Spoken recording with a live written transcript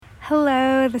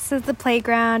Hello, this is The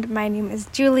Playground. My name is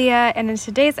Julia, and in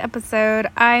today's episode,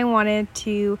 I wanted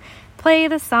to play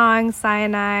the song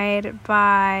CYANIDE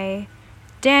by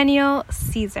Daniel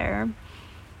Caesar.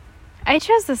 I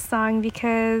chose this song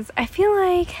because I feel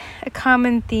like a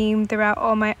common theme throughout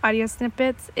all my audio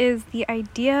snippets is the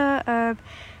idea of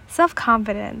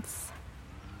self-confidence.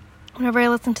 Whenever I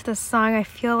listen to this song, I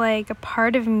feel like a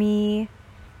part of me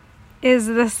is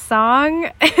the song,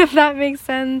 if that makes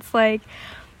sense. Like,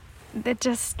 it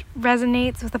just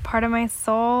resonates with a part of my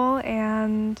soul,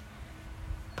 and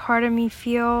part of me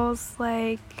feels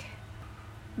like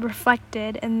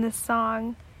reflected in this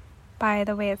song by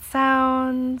the way it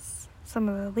sounds, some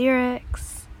of the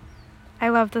lyrics. I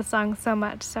love this song so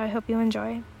much, so I hope you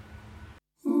enjoy.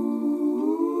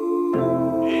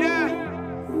 Yeah,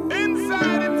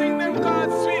 inside the thing them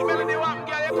called sweet melody, what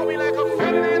girl you coming like a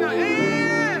feather, you know?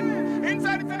 Yeah,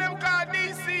 inside the thing them called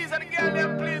DCs, and the girl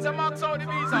them please and max out the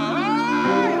visa.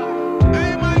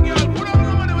 Hey my girl, put on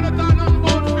the money when I talk nothing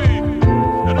about free.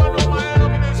 You don't know my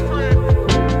happiness free.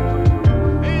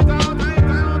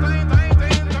 International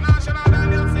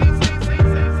Daniel,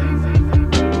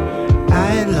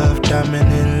 I love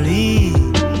dominantly.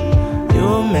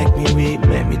 You make me weak,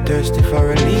 make me thirsty for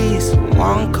release.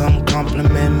 One come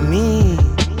compliment me,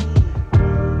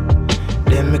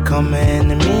 then become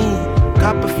an enemy.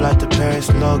 Cop a flight to Paris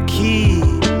low key.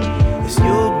 It's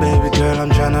you, baby girl, I'm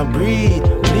tryna breathe.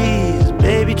 Please,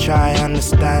 baby, try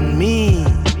understand me.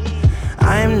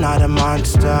 I'm not a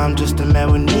monster, I'm just a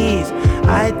man with needs.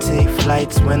 I take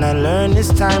flights when I learn it's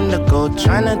time to go.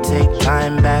 Tryna take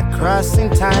time back, crossing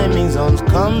timing zones.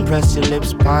 Come press your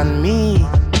lips upon me.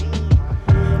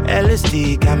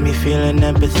 LSD got me feeling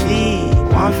empathy.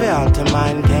 Want for alter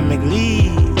mind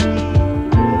chemically.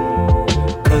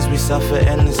 Cause we suffer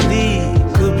endlessly.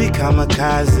 Could be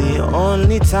kamikaze,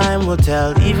 only time will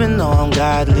tell. Even though I'm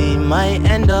godly, might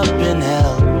end up in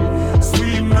hell.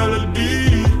 sweet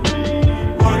melody,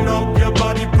 wind up your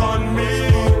body upon me.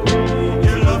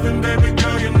 You're loving, baby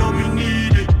girl, you know me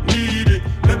need it, need it.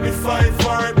 Let me fight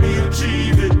for it, me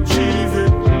achieve it, achieve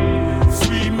it.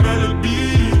 Sweet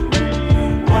melody,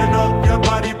 wind up your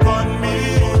body upon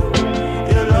me.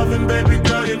 You're loving, baby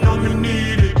girl, you know me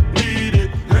need it, need it.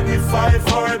 Let me fight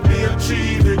for it, me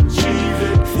achieve it, achieve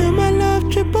it. Feel my love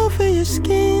drip over your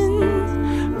skin.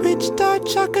 Rich dark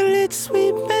chocolate,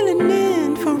 sweet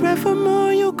melanin.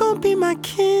 Forevermore, you gon' be my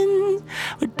kin.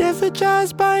 Whatever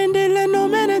jaws bind it, let no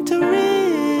man enter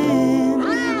in.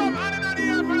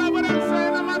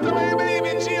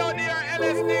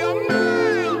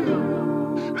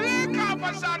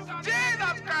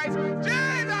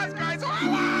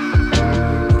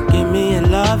 Give me your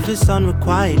love, it's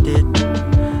unrequited.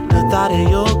 The thought of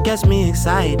you gets me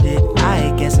excited.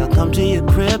 I guess I'll come to your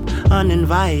crib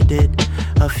uninvited.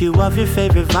 A few of your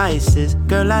favorite vices,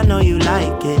 girl, I know you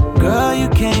like it. Girl, you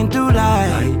came through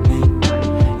lightning.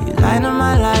 You light up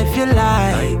my life, you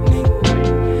lightning.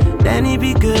 Then he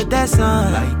be good, that's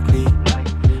unlikely.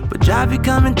 But drive you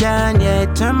coming down, yeah,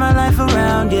 turn my life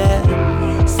around, yeah.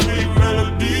 Sweet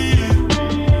melody,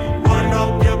 wind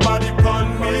up your body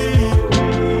upon me.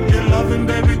 You're loving,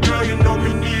 baby girl, you know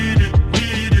me need it,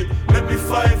 need it. Let me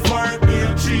fight for it, me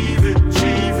achieve it,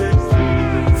 achieve it.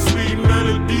 Sweet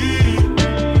melody,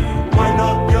 wind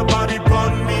up your body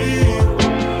upon me.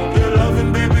 You're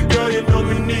loving, baby girl, you know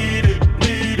me need it,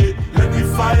 need it. Let me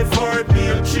fight for it, me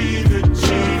achieve it,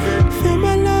 achieve it. Feel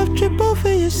my love drip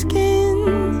over your skin.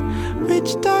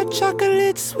 Rich dark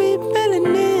chocolate, sweet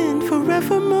melanin.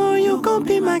 Forevermore, you gon'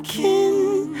 be my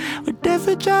kin.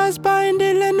 Whatever jaws bind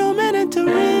it, let no man enter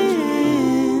in.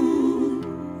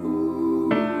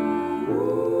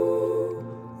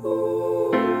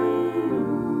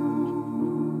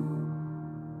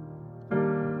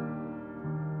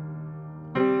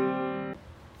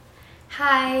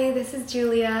 Hi, this is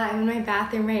Julia. I'm in my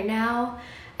bathroom right now.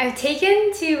 I've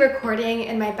taken to recording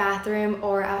in my bathroom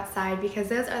or outside because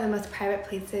those are the most private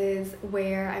places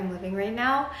where I'm living right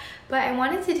now. But I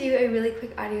wanted to do a really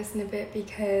quick audio snippet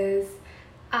because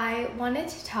I wanted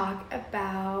to talk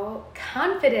about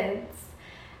confidence.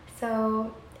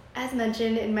 So, as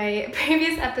mentioned in my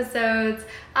previous episodes,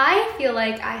 I feel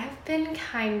like I have been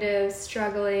kind of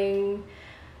struggling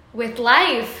with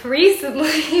life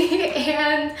recently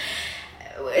and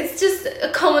it's just a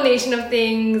culmination of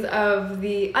things, of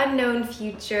the unknown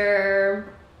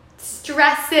future,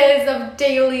 stresses of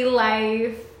daily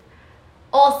life,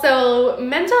 also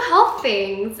mental health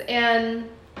things. And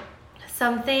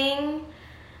something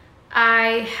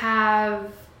I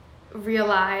have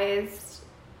realized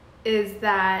is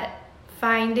that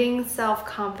finding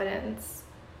self-confidence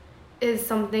is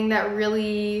something that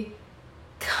really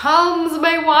calms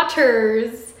my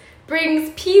waters,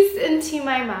 brings peace into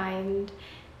my mind,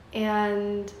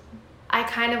 and I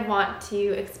kind of want to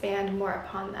expand more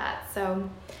upon that. So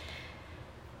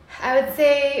I would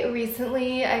say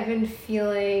recently I've been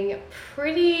feeling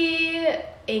pretty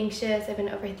anxious. I've been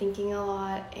overthinking a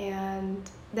lot, and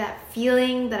that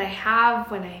feeling that I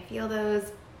have when I feel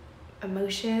those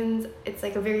emotions, it's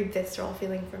like a very visceral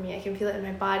feeling for me. I can feel it in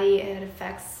my body, and it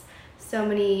affects so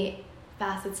many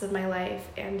facets of my life,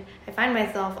 and I find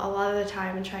myself a lot of the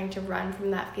time trying to run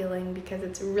from that feeling because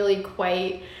it's really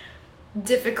quite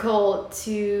difficult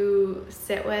to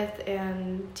sit with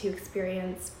and to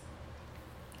experience.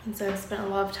 And so I've spent a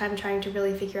lot of time trying to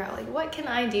really figure out, like, what can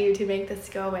I do to make this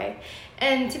go away?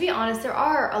 And to be honest, there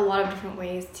are a lot of different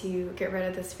ways to get rid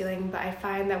of this feeling, but I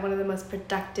find that one of the most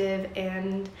productive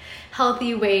and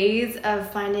healthy ways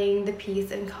of finding the peace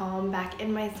and calm back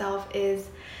in myself is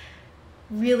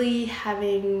really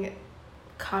having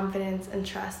confidence and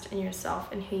trust in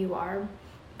yourself and who you are.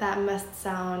 That must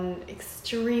sound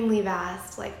extremely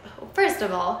vast. Like, first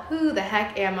of all, who the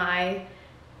heck am I?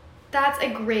 That's a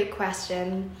great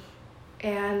question.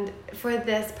 And for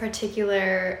this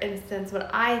particular instance, what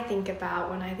I think about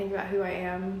when I think about who I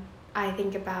am, I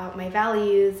think about my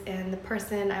values and the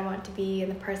person I want to be and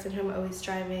the person who I'm always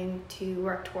striving to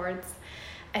work towards.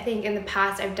 I think in the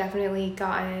past I've definitely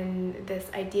gotten this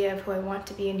idea of who I want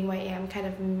to be and who I am kind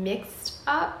of mixed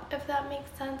up, if that makes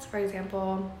sense. For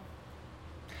example,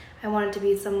 I wanted to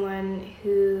be someone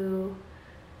who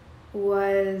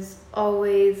was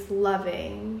always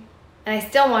loving. And I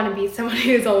still want to be someone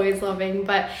who's always loving,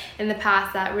 but in the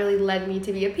past that really led me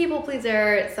to be a people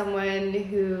pleaser, someone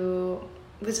who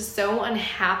was just so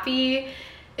unhappy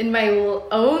in my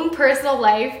own personal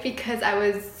life because I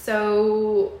was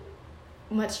so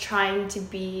much trying to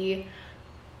be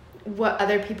what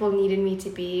other people needed me to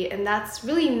be, and that's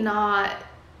really not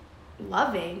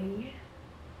loving.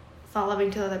 It's not loving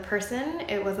to the other person.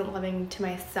 It wasn't loving to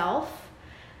myself.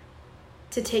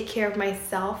 To take care of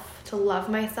myself, to love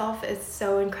myself is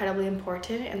so incredibly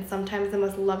important, and sometimes the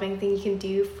most loving thing you can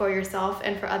do for yourself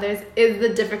and for others is the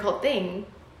difficult thing.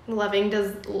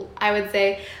 I would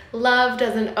say love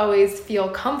doesn't always feel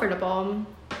comfortable,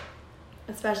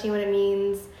 especially when it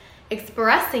means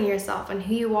expressing yourself and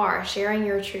who you are, sharing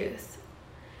your truth.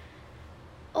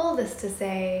 All this to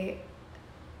say,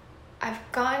 I've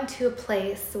gotten to a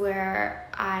place where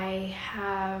I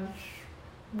have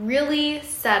really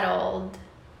settled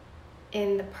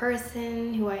in the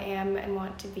person who I am and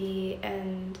want to be.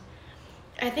 And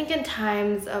I think in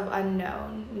times of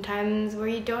unknown, in times where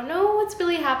you don't know what's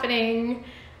really happening,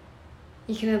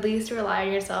 you can at least rely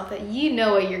on yourself that you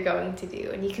know what you're going to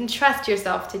do, and you can trust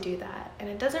yourself to do that. And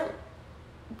it doesn't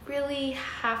really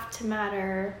have to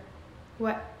matter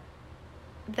what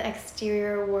the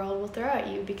exterior world will throw at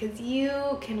you, because you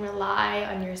can rely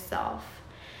on yourself.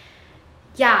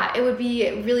 Yeah, it would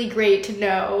be really great to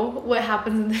know what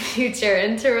happens in the future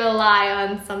and to rely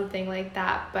on something like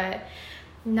that, but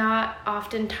not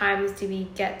oftentimes do we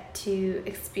get to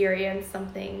experience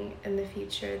something in the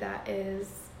future that is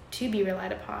to be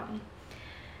relied upon.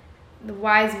 The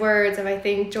wise words of, I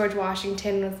think, George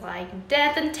Washington was like,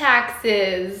 death and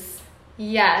taxes.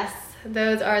 Yes,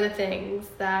 those are the things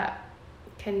that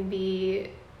can be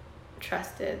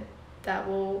trusted, that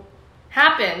will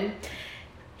happen.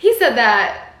 He said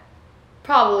that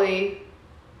probably,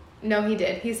 no he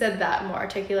did. He said that more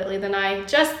articulately than I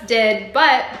just did,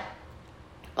 but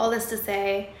all this to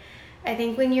say, I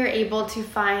think when you're able to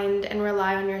find and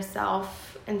rely on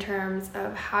yourself in terms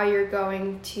of how you're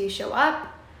going to show up,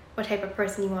 what type of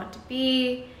person you want to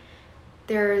be,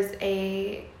 there's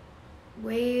a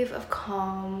wave of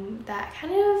calm that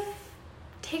kind of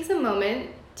takes a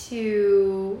moment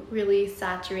to really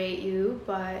saturate you,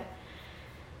 but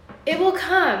it will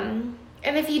come.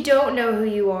 And if you don't know who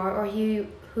you are or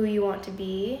who you want to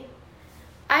be,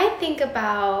 I think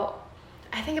about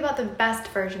the best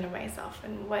version of myself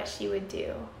and what she would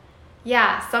do.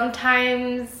 Yeah,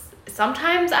 sometimes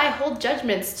I hold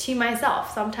judgments to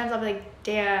myself. Sometimes I'll be like,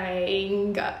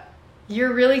 dang,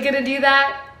 you're really gonna do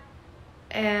that?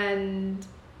 And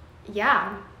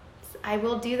yeah, I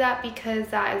will do that because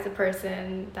that is the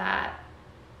person that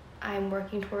I'm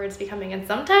working towards becoming. And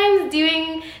sometimes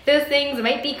doing those things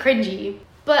might be cringy,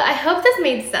 but I hope this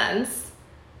made sense.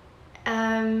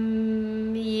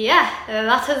 Yeah,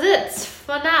 that is it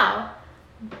for now.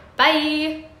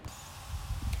 Bye.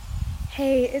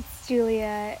 Hey, it's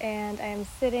Julia, and I'm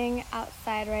sitting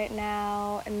outside right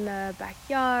now in the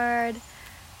backyard.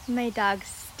 My dog's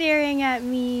staring at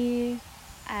me.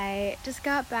 I just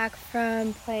got back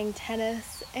from playing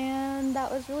tennis, and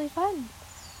that was really fun.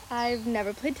 I've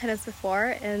never played tennis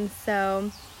before, and so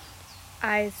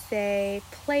I say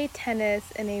play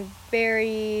tennis in a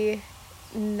very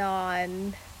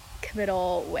non-committal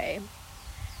way.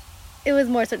 It was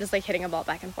more so just like hitting a ball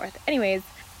back and forth. Anyways,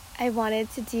 I wanted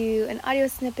to do an audio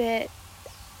snippet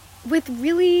with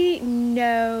really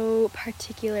no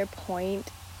particular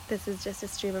point. This is just a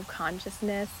stream of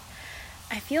consciousness.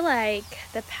 I feel like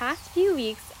the past few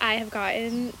weeks I have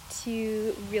gotten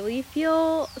to really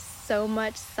feel so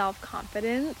much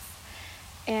self-confidence,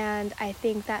 and I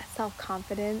think that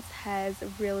self-confidence has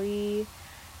really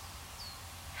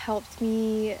helped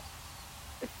me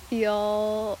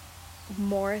feel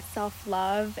more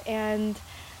self-love. And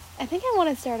I think I want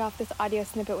to start off this audio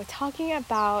snippet with talking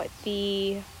about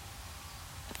the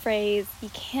phrase, you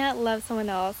can't love someone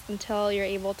else until you're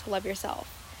able to love yourself.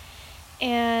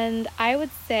 And I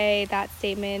would say that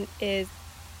statement is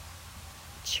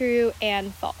true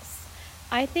and false.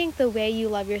 I think the way you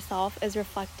love yourself is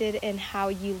reflected in how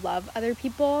you love other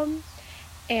people.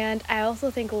 And I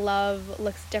also think love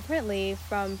looks differently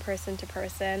from person to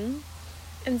person.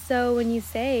 And so when you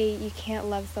say you can't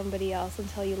love somebody else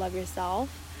until you love yourself,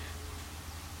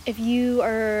 if you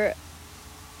are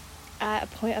at a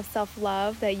point of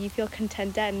self-love that you feel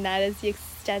content at, and that is the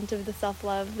extent of the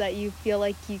self-love that you feel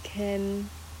like you can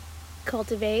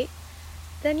cultivate,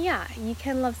 then yeah, you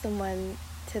can love someone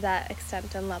to that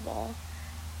extent and level.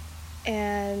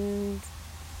 And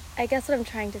I guess what I'm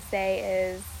trying to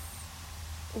say is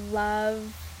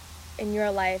love in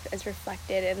your life is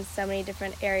reflected in so many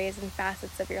different areas and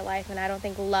facets of your life, and I don't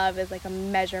think love is like a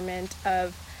measurement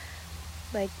of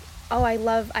like, oh, I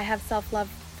have self-love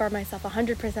for myself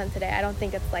 100% today. I don't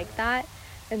think it's like that.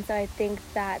 And so I think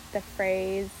that the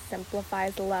phrase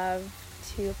simplifies love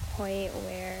to a point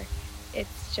where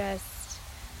it's just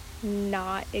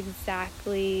not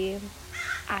exactly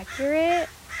accurate,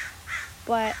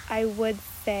 but I would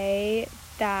say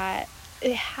that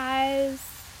it has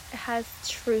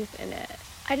truth in it.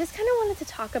 I just kind of wanted to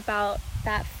talk about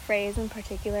that phrase in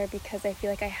particular because I feel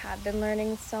like I have been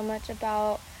learning so much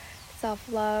about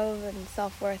self-love and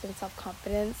self-worth and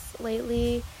self-confidence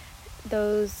lately.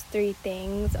 Those three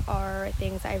things are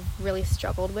things I've really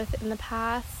struggled with in the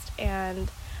past, and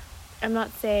I'm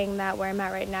not saying that where I'm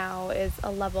at right now is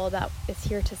a level that is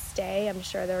here to stay. I'm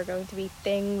sure there are going to be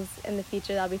things in the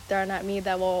future that'll be thrown at me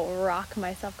that will rock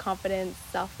my self-confidence,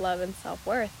 self-love, and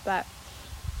self-worth, but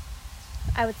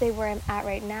I would say where I'm at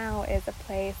right now is a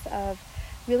place of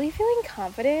really feeling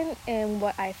confident in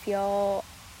what I feel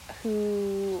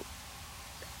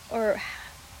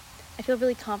I feel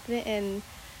really confident in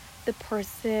the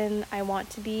person I want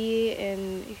to be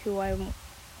and who I'm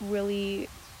really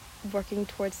working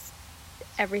towards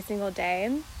every single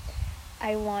day.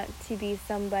 I want to be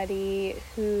somebody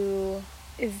who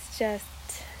is just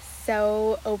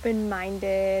so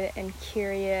open-minded and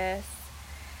curious.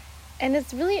 And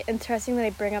it's really interesting that I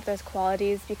bring up those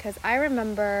qualities because I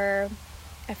remember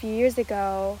a few years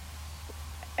ago,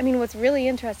 what's really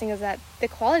interesting is that the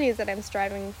qualities that I'm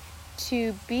striving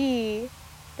to be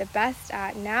the best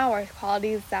at now are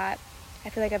qualities that I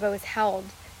feel like I've always held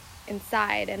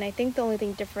inside. And I think the only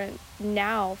thing different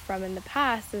now from in the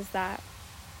past is that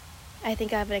I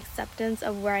think I have an acceptance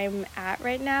of where I'm at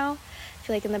right now. I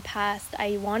feel like in the past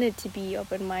I wanted to be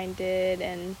open-minded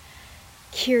and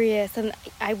curious, and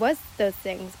I was those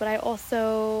things, but I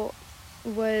also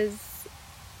was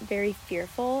very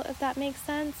fearful, if that makes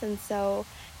sense. And so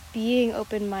being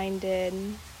open-minded,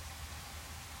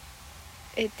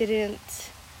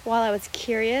 while I was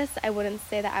curious, I wouldn't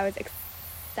say that I was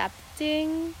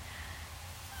accepting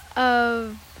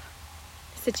of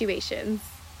situations,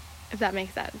 if that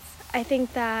makes sense. I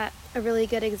think that a really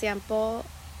good example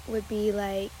would be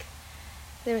like,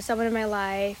 there was someone in my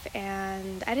life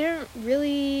and I didn't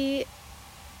really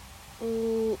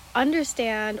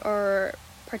understand or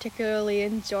particularly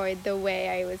enjoyed the way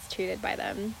I was treated by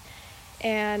them.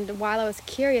 And while I was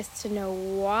curious to know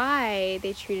why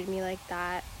they treated me like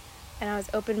that, and I was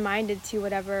open-minded to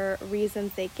whatever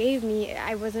reasons they gave me,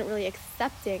 I wasn't really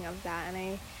accepting of that. And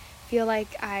I feel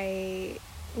like I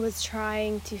was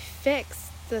trying to fix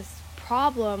this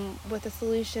problem with a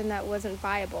solution that wasn't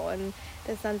viable, in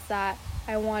the sense that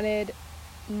I wanted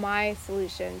my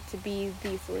solution to be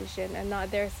the solution and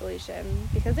not their solution,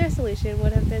 because their solution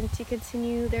would have been to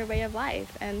continue their way of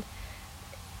life, and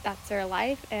that's their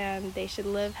life and they should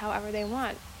live however they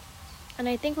want. And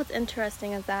I think what's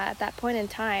interesting is that at that point in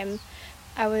time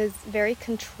I was very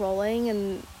controlling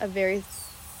in a very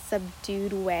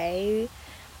subdued way,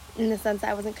 in the sense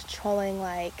that I wasn't controlling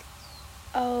like,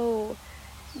 oh,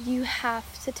 you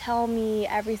have to tell me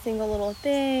every single little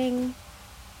thing,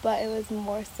 but it was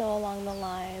more so along the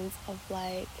lines of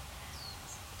like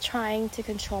trying to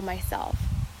control myself.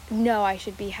 No, I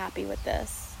should be happy with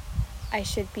this. I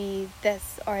should be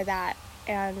this or that.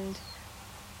 And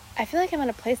I feel like I'm at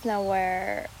a place now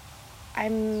where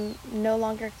I'm no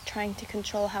longer trying to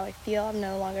control how I feel. I'm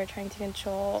no longer trying to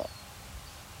control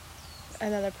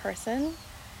another person.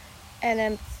 And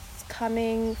I'm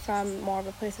coming from more of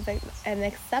a place of like an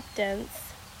acceptance.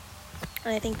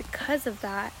 And I think because of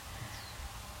that,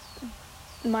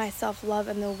 my self-love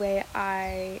and the way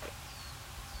I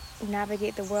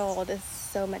navigate the world is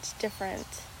so much different.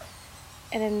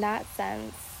 And in that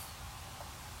sense,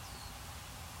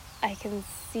 I can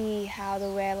see how the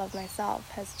way I love myself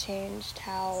has changed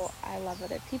how I love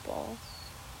other people.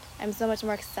 I'm so much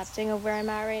more accepting of where I'm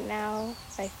at right now.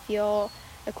 If I feel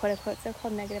a quote-unquote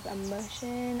so-called negative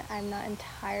emotion, I'm not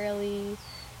entirely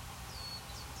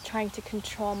trying to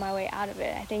control my way out of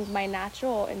it. I think my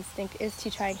natural instinct is to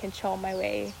try and control my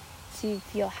way to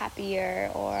feel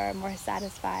happier or more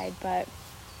satisfied, but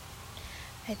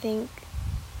I think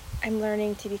I'm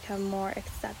learning to become more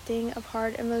accepting of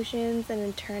hard emotions, and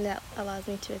in turn that allows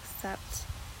me to accept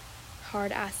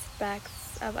hard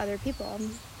aspects of other people.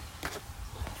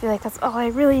 I feel like that's all I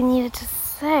really needed to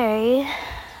say.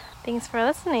 Thanks for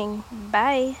listening.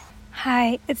 Bye.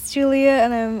 Hi, it's Julia,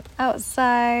 and I'm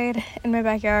outside in my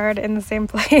backyard in the same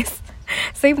place.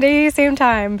 Same day, same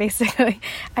time, basically.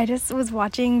 I just was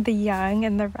watching The Young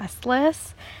and the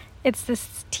Restless. It's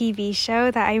this TV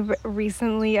show that I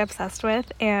recently obsessed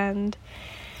with, and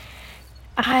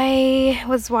I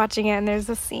was watching it, and there's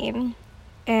a scene,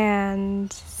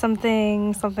 and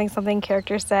something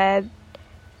character said,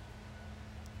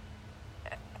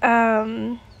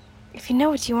 if you know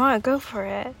what you want, go for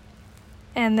it.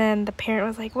 And then the parent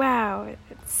was like, wow,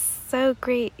 it's so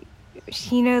great.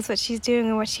 She knows what she's doing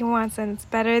and what she wants, and it's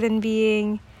better than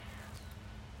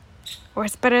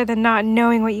it's better than not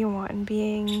knowing what you want and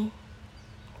being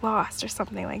lost or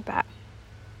something like that.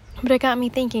 But it got me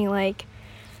thinking, like,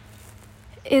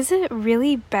 is it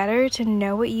really better to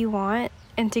know what you want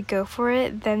and to go for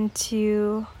it than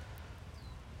to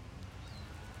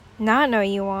not know what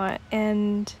you want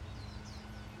and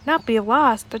not be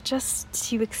lost, but just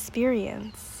to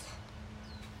experience?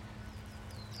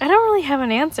 I don't really have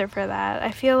an answer for that.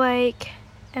 I feel like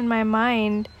in my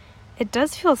mind, it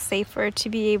does feel safer to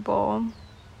be able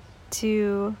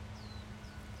to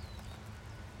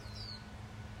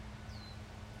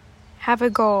have a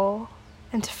goal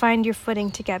and to find your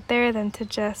footing to get there than to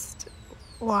just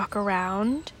walk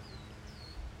around.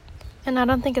 And I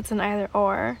don't think it's an either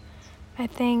or. I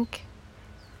think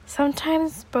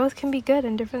sometimes both can be good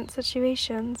in different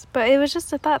situations, but it was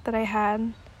just a thought that I had,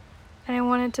 and I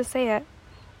wanted to say it.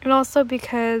 And also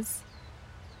because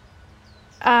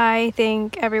I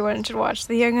think everyone should watch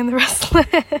The Young and the Restless,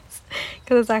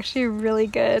 because it's actually really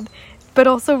good, but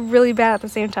also really bad at the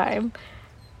same time.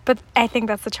 But I think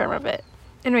that's the charm of it.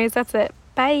 Anyways, that's it.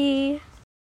 Bye!